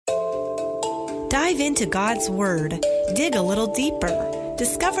Dive into God's Word. Dig a little deeper.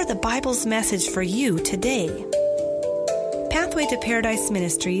 Discover the Bible's message for you today. Pathway to Paradise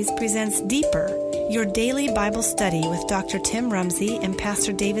Ministries presents Deeper, your daily Bible study with Dr. Tim Rumsey and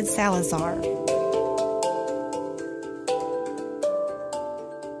Pastor David Salazar.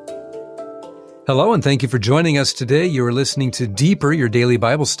 Hello, and thank you for joining us today. You are listening to Deeper, your daily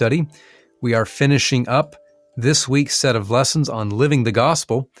Bible study. We are finishing up this week's set of lessons on living the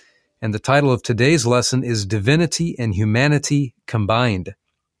gospel, and the title of today's lesson is Divinity and Humanity Combined.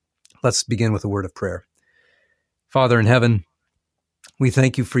 Let's begin with a word of prayer. Father in heaven, we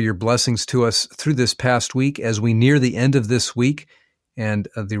thank you for your blessings to us through this past week as we near the end of this week and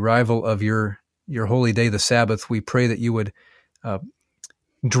the arrival of your holy day, the Sabbath. We pray that you would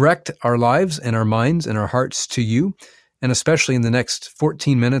direct our lives and our minds and our hearts to you, and especially in the next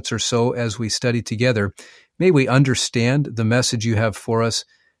 14 minutes or so as we study together, may we understand the message you have for us,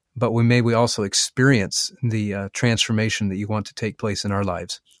 but may we also experience the transformation that you want to take place in our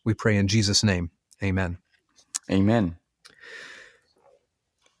lives. We pray in Jesus' name. Amen. Amen.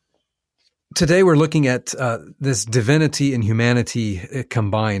 Today we're looking at this divinity and humanity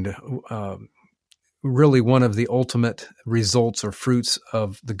combined. Really one of the ultimate results or fruits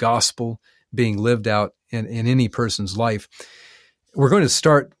of the gospel being lived out in any person's life. We're going to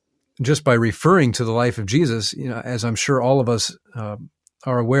start just by referring to the life of Jesus. As I'm sure all of us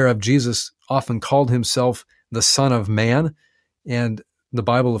are aware of, Jesus often called himself the Son of Man, and the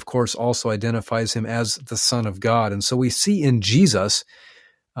Bible, of course, also identifies him as the Son of God. And so we see in Jesus,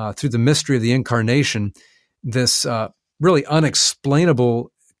 through the mystery of the incarnation, this really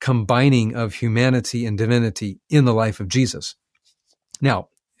unexplainable combining of humanity and divinity in the life of Jesus. Now,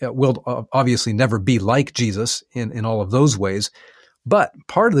 we'll obviously never be like Jesus in all of those ways, but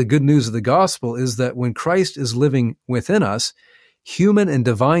part of the good news of the gospel is that when Christ is living within us, human and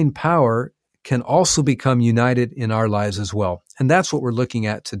divine power can also become united in our lives as well. And that's what we're looking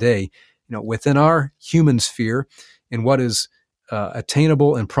at today. Within our human sphere, in what is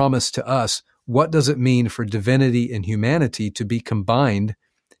attainable and promised to us, what does it mean for divinity and humanity to be combined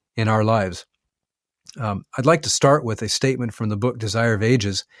in our lives? I'd like to start with a statement from the book Desire of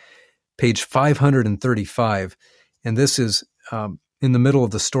Ages, page 535. And this is in the middle of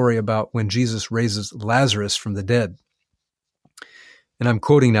the story about when Jesus raises Lazarus from the dead. And I'm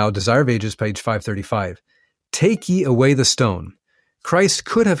quoting now, Desire of Ages, page 535. "Take ye away the stone. Christ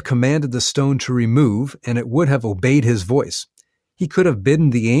could have commanded the stone to remove, and it would have obeyed his voice. He could have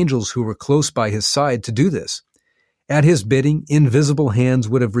bidden the angels who were close by his side to do this. At his bidding, invisible hands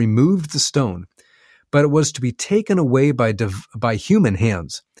would have removed the stone, but it was to be taken away by human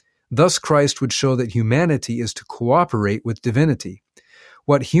hands. Thus Christ would show that humanity is to cooperate with divinity.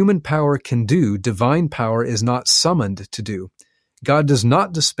 What human power can do, divine power is not summoned to do. God does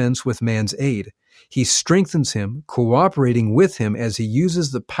not dispense with man's aid. He strengthens him, cooperating with him as he uses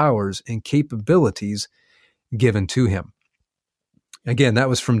the powers and capabilities given to him." Again, that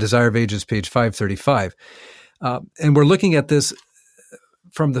was from Desire of Ages, page 535. And we're looking at this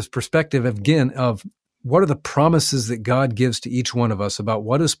from this perspective, again, of what are the promises that God gives to each one of us about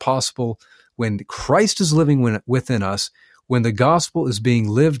what is possible when Christ is living within us, when the gospel is being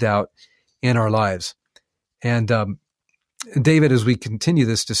lived out in our lives. And David, as we continue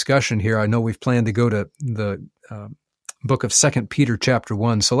this discussion here, I know we've planned to go to the book of 2 Peter chapter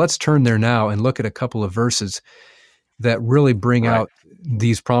 1. So let's turn there now and look at a couple of verses that really bring out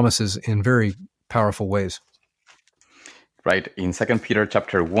these promises in very powerful ways. Right. In 2 Peter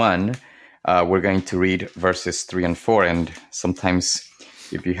chapter 1, we're going to read verses 3 and 4. And sometimes,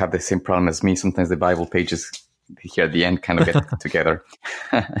 if you have the same problem as me, sometimes the Bible pages here at the end kind of get together.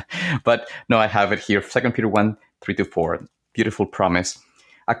 But no, I have it here. 2 Peter 1, 3-4. Beautiful promise.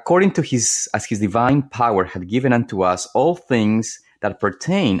 "According to his divine power had given unto us all things that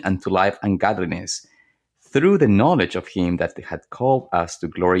pertain unto life and godliness, through the knowledge of him that had called us to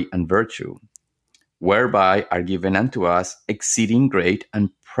glory and virtue, whereby are given unto us exceeding great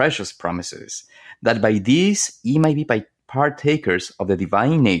and precious promises, that by these ye may be partakers of the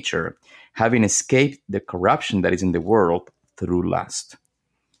divine nature, having escaped the corruption that is in the world through lust."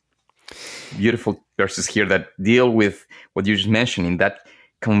 Beautiful verses here that deal with what you're just mentioning, that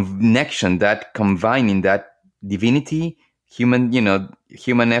connection, that combining, that divinity, human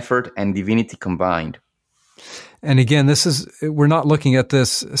effort and divinity combined. And again, we're not looking at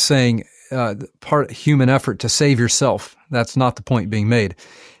this saying part human effort to save yourself. That's not the point being made.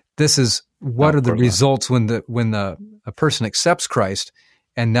 This is what are the results when a person accepts Christ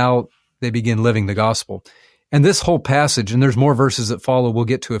and now they begin living the gospel. And this whole passage, and there's more verses that follow, we'll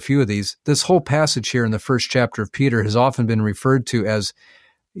get to a few of these. This whole passage here in the first chapter of Peter has often been referred to as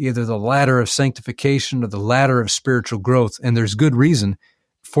either the ladder of sanctification or the ladder of spiritual growth. And there's good reason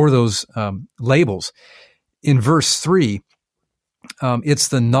for those labels. In verse 3, it's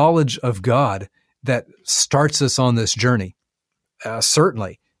the knowledge of God that starts us on this journey.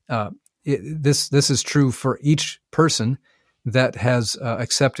 Certainly, this is true for each person that has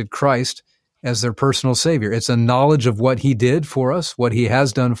accepted Christ as their personal Savior. It's a knowledge of what He did for us, what He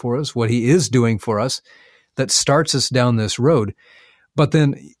has done for us, what He is doing for us, that starts us down this road. But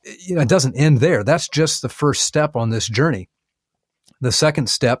then, it doesn't end there. That's just the first step on this journey. The second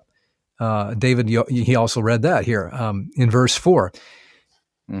step, David, he also read that here in verse 4.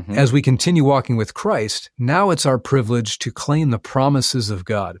 Mm-hmm. As we continue walking with Christ, now it's our privilege to claim the promises of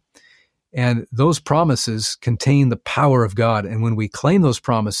God. And those promises contain the power of God. And when we claim those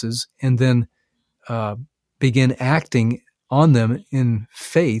promises and then begin acting on them in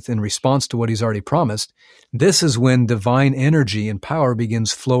faith in response to what He's already promised, this is when divine energy and power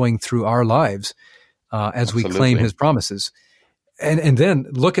begins flowing through our lives as we claim His promises. And then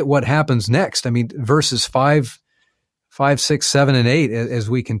look at what happens next. I mean, verses 5, 6, 7, and 8, as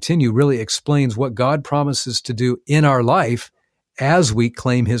we continue, really explains what God promises to do in our life as we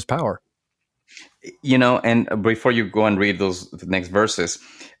claim His power. And before you go and read the next verses,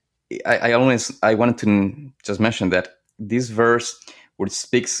 I wanted to just mention that this verse, which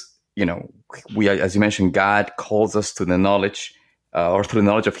speaks, we, as you mentioned, God calls us to the knowledge, or through the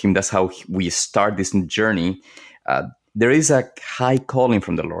knowledge of Him. That's how we start this journey. There is a high calling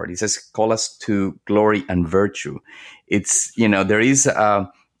from the Lord. He says, call us to glory and virtue. It's, there is,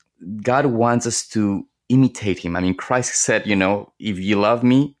 God wants us to imitate Him. I mean, Christ said, if you love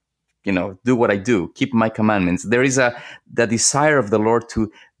me, do what I do, keep my commandments. There is the desire of the Lord to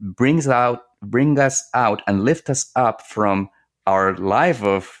bring us out and lift us up from our life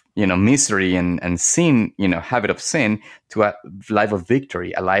of, misery and sin, habit of sin, to a life of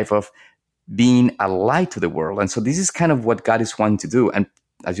victory, a life of being a light to the world. And so this is kind of what God is wanting to do. And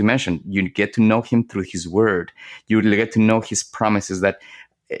as you mentioned, you get to know Him through His word. You get to know His promises, that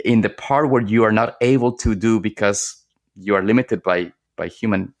in the part where you are not able to do because you are limited by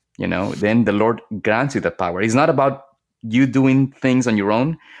human, then the Lord grants you the power. It's not about you doing things on your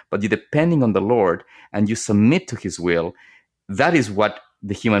own, but you depending on the Lord and you submit to His will. That is what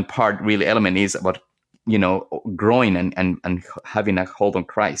the human part really element is about, growing and having a hold on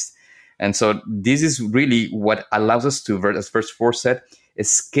Christ. And so this is really what allows us to, as verse 4 said,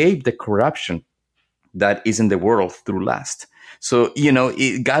 escape the corruption that is in the world through lust. So,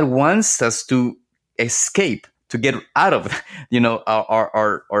 God wants us to escape, to get out of,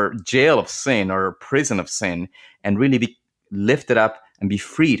 our jail of sin or prison of sin, and really be lifted up and be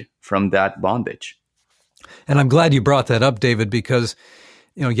freed from that bondage. And I'm glad you brought that up, David, because,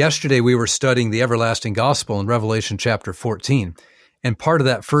 yesterday we were studying the everlasting gospel in Revelation chapter 14. And part of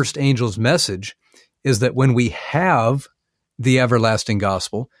that first angel's message is that when we have the everlasting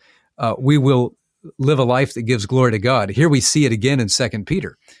gospel, we will live a life that gives glory to God. Here we see it again in 2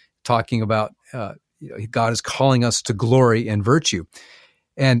 Peter, talking about God is calling us to glory and virtue.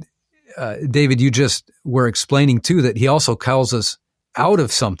 And David, you just were explaining too that He also calls us out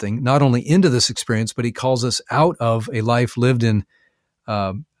of something, not only into this experience, but He calls us out of a life lived in,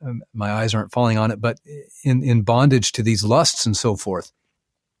 my eyes aren't falling on it, but in bondage to these lusts and so forth.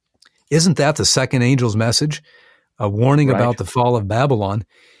 Isn't that the second angel's message? A warning about the fall of Babylon.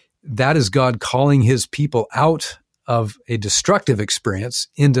 That is God calling His people out of a destructive experience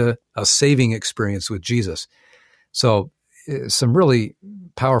into a saving experience with Jesus. So some really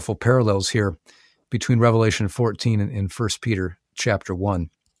powerful parallels here between Revelation 14 and 1 Peter chapter 1.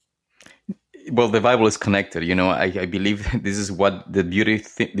 Well, the Bible is connected. I believe this is what the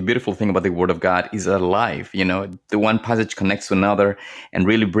beautiful thing about the Word of God is alive. The one passage connects to another and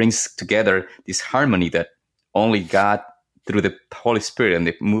really brings together this harmony that only God, through the Holy Spirit and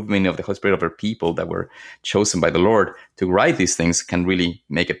the movement of the Holy Spirit over people that were chosen by the Lord to write these things, can really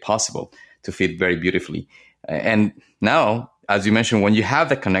make it possible to fit very beautifully. And now, as you mentioned, when you have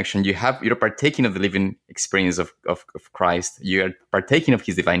that connection, you're partaking of the living experience of Christ. You are partaking of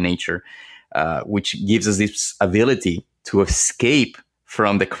His divine nature, which gives us this ability to escape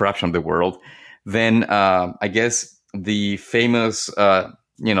from the corruption of the world. Then I guess the famous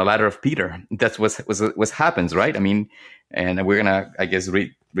ladder of Peter, that's what happens, right? I mean, and we're gonna, I guess,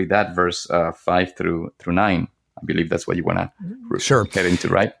 read that verse 5 through 9. I believe that's what you want to get into,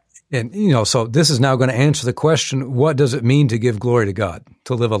 right? And, so this is now going to answer the question, what does it mean to give glory to God,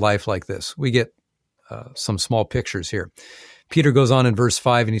 to live a life like this? We get some small pictures here. Peter goes on in verse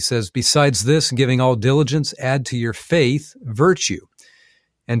 5 and he says, besides this, giving all diligence, add to your faith virtue,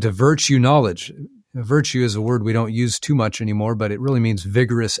 and to virtue knowledge, Virtue is a word we don't use too much anymore, but it really means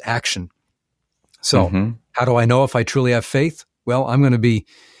vigorous action. So how do I know if I truly have faith? Well, I'm going to be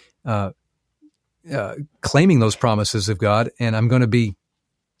claiming those promises of God, and I'm going to be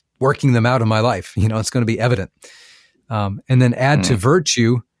working them out in my life. It's going to be evident. And then add to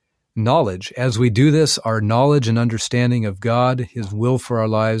virtue knowledge. As we do this, our knowledge and understanding of God, His will for our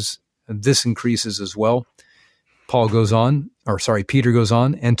lives, this increases as well. Peter goes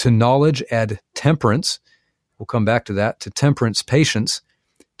on, and to knowledge add temperance. We'll come back to that. To temperance, patience.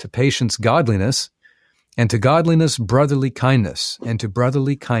 To patience, godliness. And to godliness, brotherly kindness. And to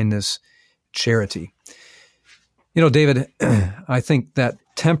brotherly kindness, charity. David, I think that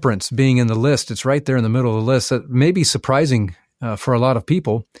temperance being in the list, it's right there in the middle of the list. That may be surprising for a lot of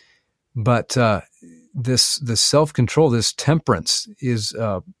people, but this self-control, this temperance is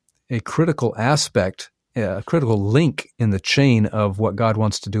a critical aspect, a critical link in the chain of what God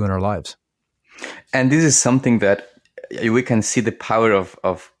wants to do in our lives. And this is something that we can see the power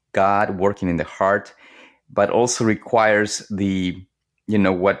of God working in the heart, but also requires you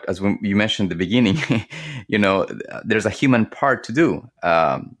mentioned at the beginning, there's a human part to do,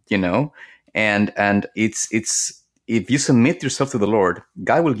 and it's if you submit yourself to the Lord,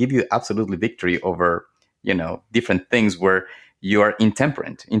 God will give you absolutely victory over, different things where you are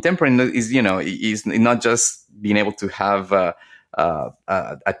intemperate. Intemperate is not just being able to have a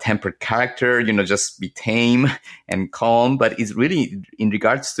tempered character, just be tame and calm, but it's really in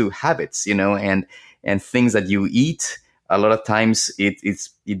regards to habits, and things that you eat. A lot of times it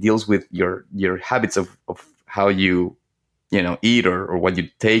deals with your habits of how you eat or what you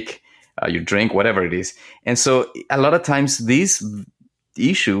take, you drink, whatever it is. And so a lot of times this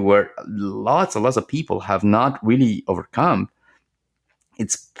issue where lots and lots of people have not really overcome,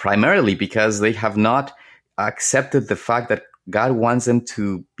 it's primarily because they have not accepted the fact that God wants them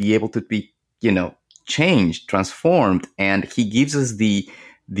to be able to be, changed, transformed, and He gives us the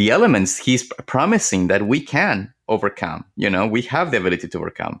elements He's promising that we can overcome. We have the ability to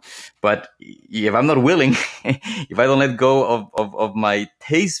overcome. But if I'm not willing, if I don't let go of my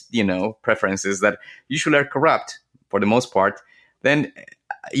taste, preferences that usually are corrupt for the most part, then,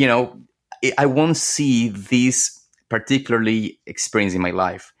 I won't see this particularly experience in my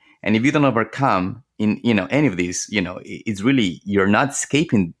life. And if you don't overcome in, any of these, it's really, you're not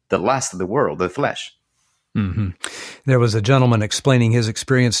escaping the lust of the world, the flesh. Mm-hmm. There was a gentleman explaining his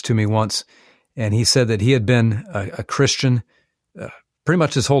experience to me once, and he said that he had been a Christian pretty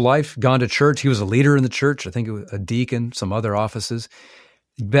much his whole life, gone to church. He was a leader in the church. I think it was a deacon, some other offices,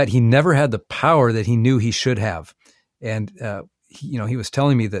 but he never had the power that he knew he should have. And, he was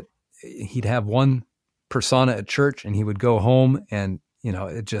telling me that he'd have one persona at church and he would go home and,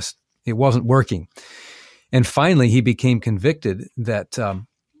 it wasn't working. And finally, he became convicted that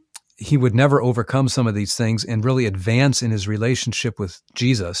he would never overcome some of these things and really advance in his relationship with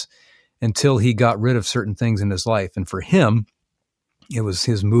Jesus until he got rid of certain things in his life. And for him, it was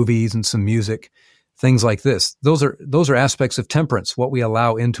his movies and some music, things like this. Those are aspects of temperance, what we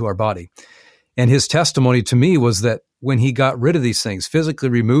allow into our body. And his testimony to me was that when he got rid of these things, physically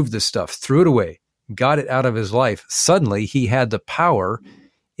removed this stuff, threw it away, got it out of his life, suddenly he had the power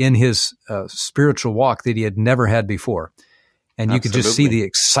in his spiritual walk that he had never had before. And you could just see the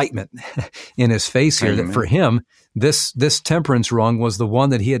excitement in his face here. Amen. That for him, this temperance wrong was the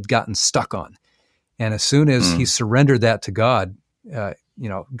one that he had gotten stuck on. And as soon as he surrendered that to God,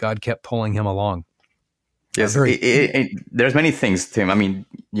 God kept pulling him along. Yes, there's many things, Tim. I mean,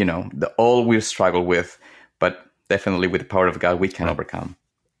 all we struggle with, but definitely with the power of God, we can overcome.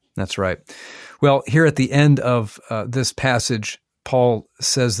 That's right. Well, here at the end of this passage, Paul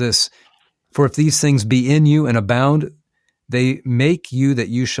says this, "For if these things be in you and abound, they make you that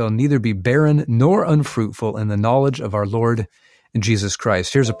you shall neither be barren nor unfruitful in the knowledge of our Lord Jesus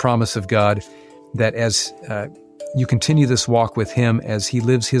Christ." Here's a promise of God that as you continue this walk with Him, as He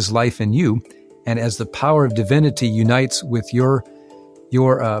lives His life in you, and as the power of divinity unites with your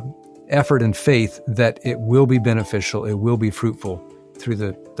effort and faith, that it will be beneficial, it will be fruitful through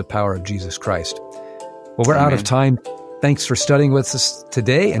the power of Jesus Christ. Well, we're out of time. Thanks for studying with us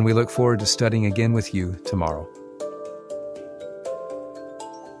today, and we look forward to studying again with you tomorrow.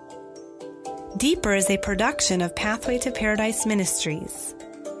 Deeper is a production of Pathway to Paradise Ministries.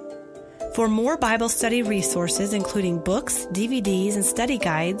 For more Bible study resources, including books, DVDs, and study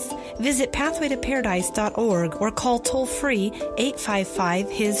guides, visit pathwaytoparadise.org or call toll-free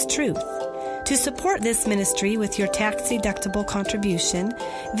 855-HIS-TRUTH. To support this ministry with your tax-deductible contribution,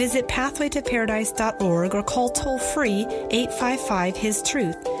 visit pathwaytoparadise.org or call toll-free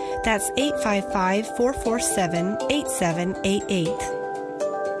 855-HIS-TRUTH. That's 855-447-8788.